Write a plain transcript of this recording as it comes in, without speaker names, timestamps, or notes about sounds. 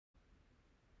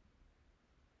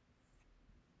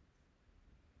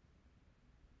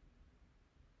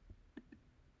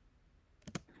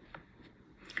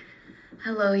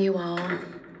Hello, you all.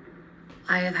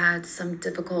 I have had some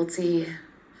difficulty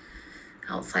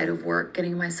outside of work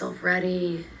getting myself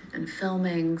ready and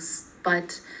filming,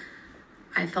 but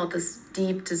I felt this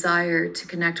deep desire to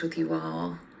connect with you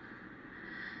all,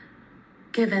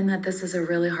 given that this is a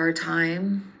really hard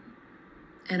time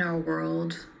in our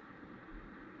world.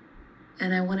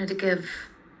 And I wanted to give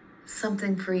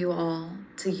something for you all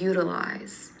to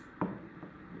utilize.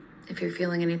 If you're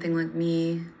feeling anything like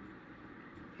me,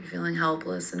 you're feeling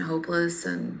helpless and hopeless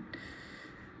and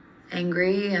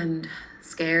angry and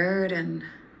scared and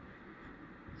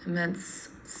immense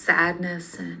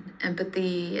sadness and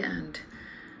empathy and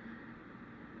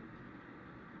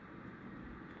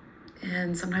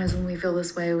sometimes when we feel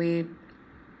this way, we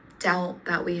doubt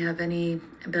that we have any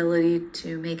ability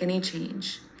to make any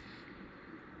change,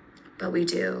 but we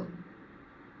do.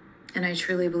 And I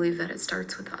truly believe that it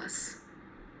starts with us.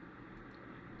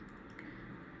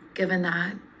 Given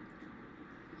that,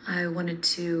 I wanted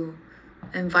to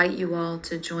invite you all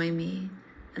to join me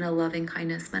in a loving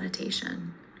kindness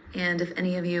meditation. And if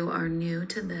any of you are new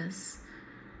to this,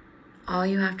 all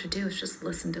you have to do is just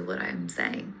listen to what I'm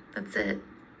saying. That's it.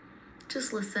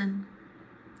 Just listen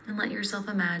and let yourself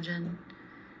imagine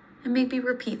and maybe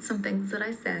repeat some things that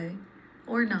I say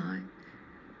or not.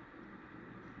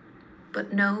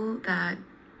 But know that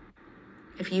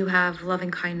if you have loving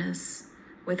kindness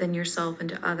within yourself and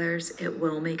to others, it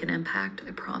will make an impact,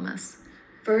 I promise.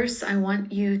 First, I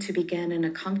want you to begin in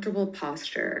a comfortable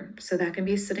posture. So that can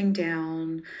be sitting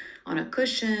down on a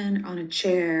cushion, on a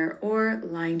chair, or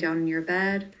lying down in your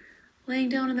bed, laying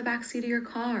down in the backseat of your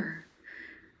car,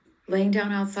 laying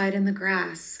down outside in the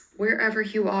grass, wherever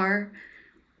you are,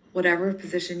 whatever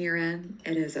position you're in,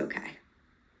 it is okay.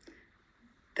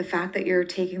 The fact that you're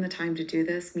taking the time to do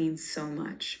this means so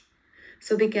much.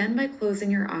 So begin by closing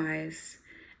your eyes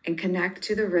and connect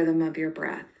to the rhythm of your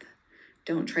breath.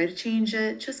 Don't try to change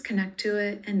it, just connect to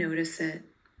it and notice it.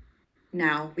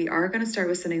 Now, we are going to start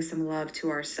with sending some love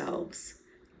to ourselves,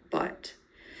 but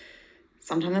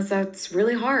sometimes that's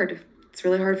really hard. It's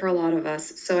really hard for a lot of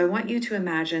us. So I want you to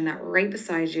imagine that right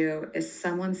beside you is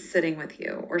someone sitting with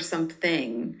you or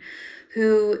something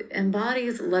who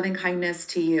embodies loving kindness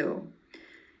to you.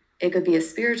 It could be a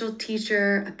spiritual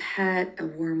teacher, a pet, a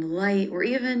warm light, or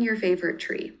even your favorite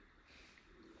tree.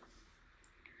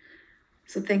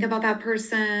 So think about that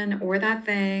person or that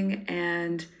thing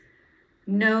and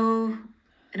know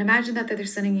and imagine that they're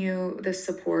sending you this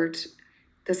support,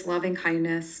 this loving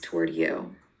kindness toward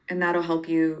you, and that'll help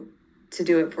you to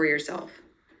do it for yourself.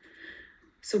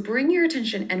 So bring your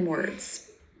attention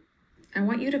inwards. I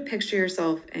want you to picture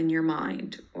yourself in your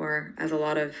mind, or as a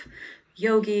lot of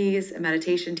yogis and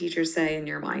meditation teachers say, in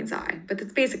your mind's eye, but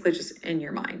it's basically just in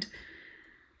your mind,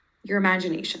 your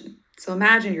imagination. So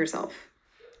imagine yourself.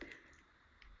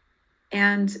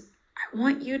 And I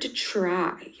want you to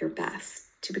try your best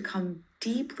to become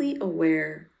deeply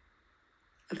aware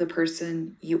of the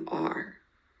person you are.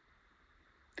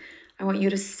 I want you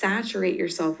to saturate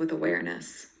yourself with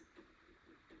awareness.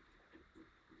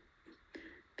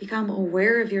 Become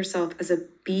aware of yourself as a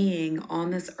being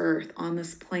on this earth, on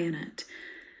this planet.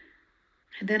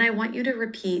 And then I want you to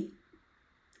repeat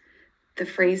the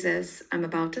phrases I'm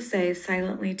about to say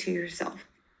silently to yourself.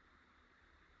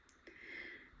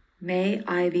 May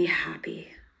I be happy.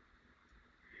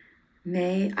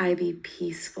 May I be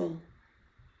peaceful.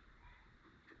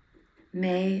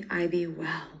 May I be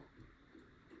well.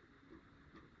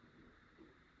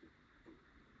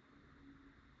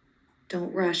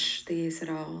 Don't rush these at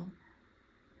all.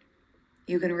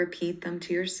 You can repeat them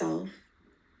to yourself.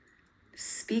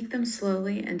 Speak them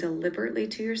slowly and deliberately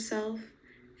to yourself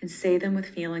and say them with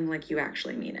feeling like you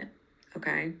actually mean it,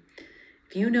 okay?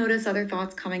 If you notice other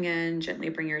thoughts coming in, gently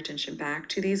bring your attention back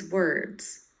to these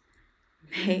words.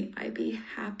 May I be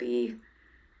happy.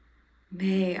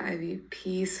 May I be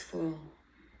peaceful.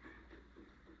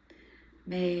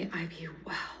 May I be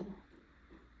well.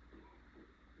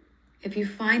 If you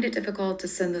find it difficult to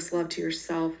send this love to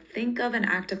yourself, think of an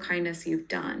act of kindness you've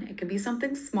done. It can be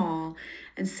something small,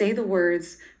 and say the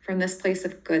words from this place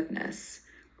of goodness.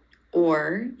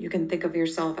 Or you can think of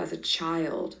yourself as a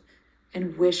child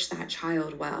and wish that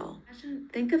child well.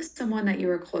 Think of someone that you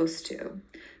are close to,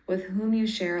 with whom you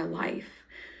share a life.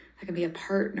 That can be a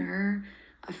partner,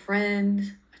 a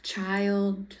friend, a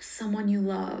child, just someone you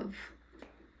love.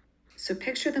 So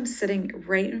picture them sitting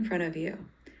right in front of you,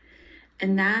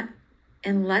 and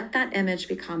let that image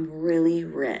become really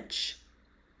rich.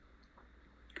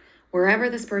 Wherever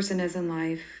this person is in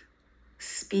life,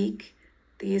 speak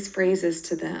these phrases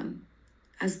to them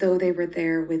as though they were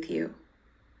there with you.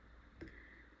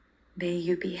 May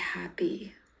you be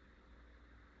happy.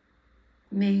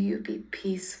 May you be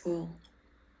peaceful.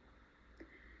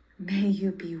 May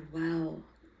you be well.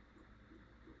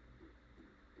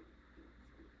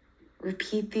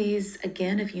 Repeat these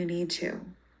again if you need to.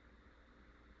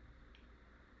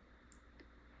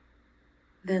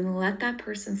 Then let that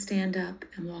person stand up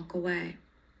and walk away.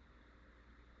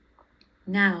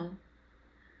 Now,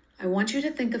 I want you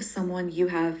to think of someone you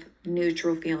have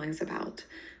neutral feelings about.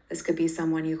 This could be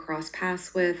someone you cross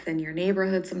paths with in your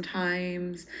neighborhood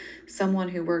sometimes, someone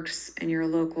who works in your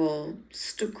local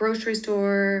grocery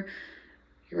store,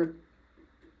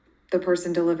 the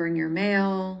person delivering your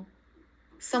mail,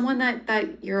 someone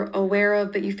that you're aware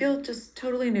of but you feel just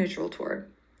totally neutral toward.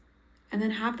 And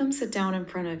then have them sit down in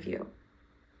front of you.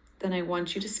 Then I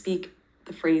want you to speak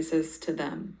the phrases to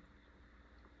them.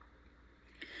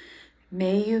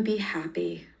 May you be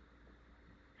happy.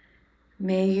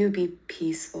 May you be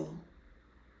peaceful.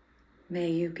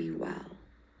 May you be well.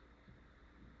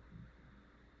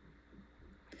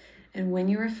 And when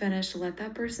you are finished, let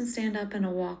that person stand up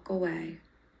and walk away.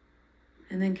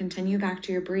 And then continue back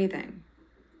to your breathing.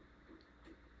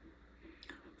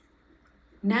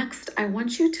 Next, I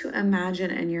want you to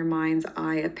imagine in your mind's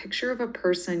eye a picture of a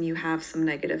person you have some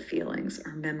negative feelings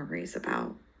or memories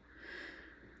about.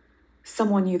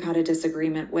 Someone you've had a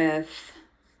disagreement with,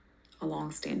 a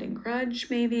long-standing grudge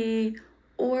maybe,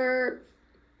 or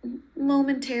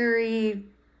momentary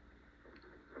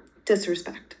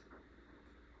disrespect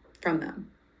from them.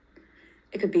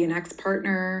 It could be an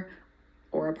ex-partner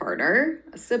or a partner,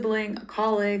 a sibling, a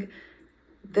colleague.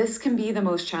 This can be the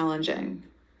most challenging,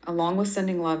 along with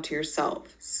sending love to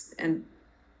yourself. And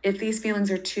if these feelings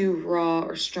are too raw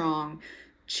or strong,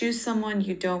 choose someone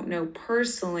you don't know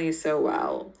personally so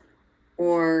well,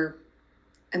 or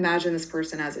imagine this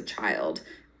person as a child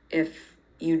if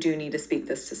you do need to speak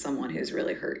this to someone who's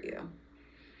really hurt you.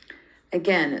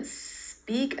 Again,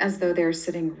 speak as though they're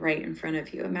sitting right in front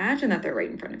of you. Imagine that they're right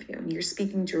in front of you and you're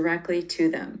speaking directly to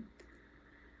them.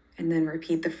 And then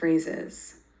repeat the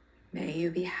phrases. May you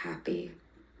be happy.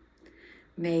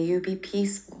 May you be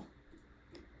peaceful.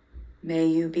 May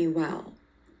you be well.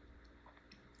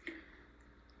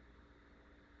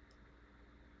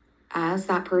 As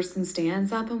that person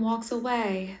stands up and walks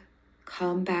away,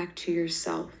 come back to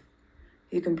yourself.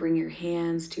 You can bring your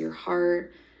hands to your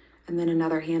heart and then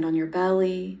another hand on your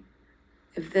belly,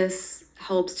 if this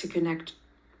helps to connect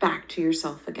back to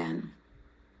yourself again.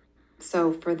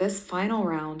 So for this final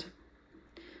round,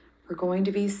 we're going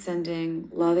to be sending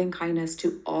loving kindness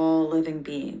to all living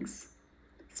beings,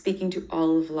 speaking to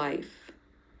all of life.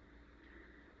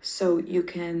 So you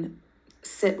can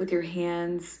sit with your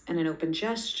hands in an open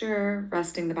gesture,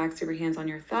 resting the backs of your hands on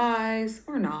your thighs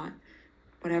or not,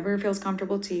 whatever feels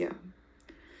comfortable to you.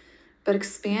 But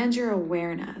expand your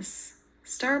awareness.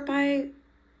 Start by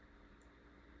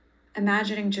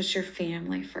imagining just your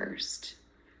family first,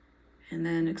 and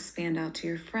then expand out to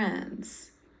your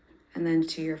friends, and then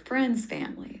to your friends'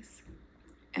 families,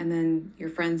 and then your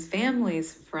friends'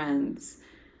 families' friends.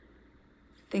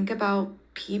 Think about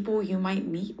people you might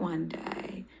meet one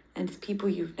day and people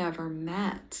you've never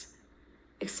met.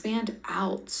 Expand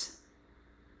out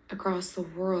across the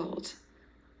world.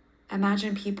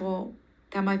 Imagine people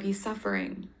that might be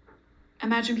suffering.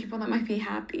 Imagine people that might be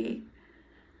happy.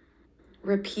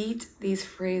 Repeat these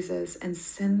phrases and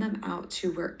send them out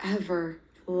to wherever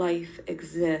life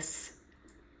exists.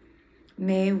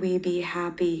 May we be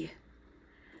happy.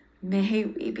 May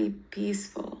we be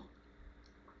peaceful.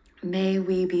 May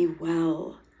we be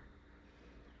well.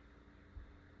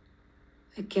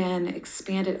 Again,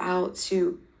 expand it out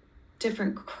to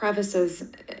different crevices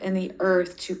in the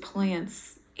earth, to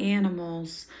plants,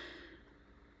 animals,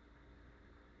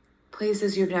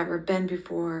 places you've never been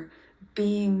before,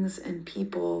 beings and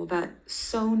people that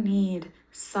so need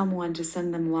someone to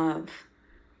send them love.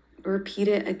 Repeat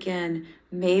it again.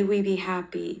 May we be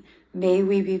happy. May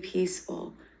we be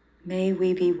peaceful. May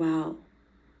we be well.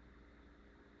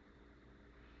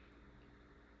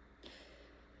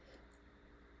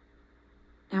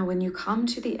 Now, when you come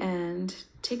to the end,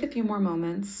 take a few more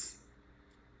moments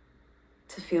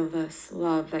to feel this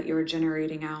love that you're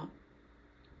generating out.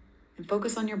 And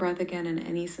focus on your breath again and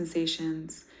any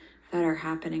sensations that are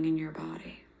happening in your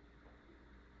body.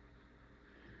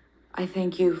 I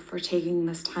thank you for taking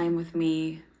this time with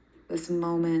me, this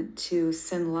moment to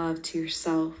send love to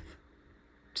yourself,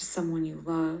 to someone you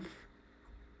love,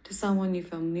 to someone you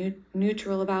feel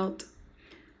neutral about,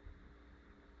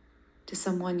 to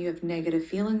someone you have negative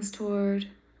feelings toward,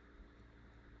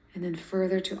 and then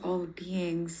further to all the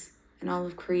beings and all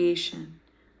of creation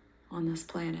on this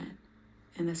planet,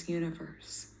 in this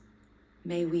universe.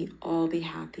 May we all be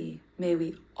happy. May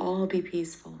we all be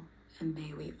peaceful. and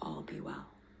may we all be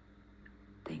well.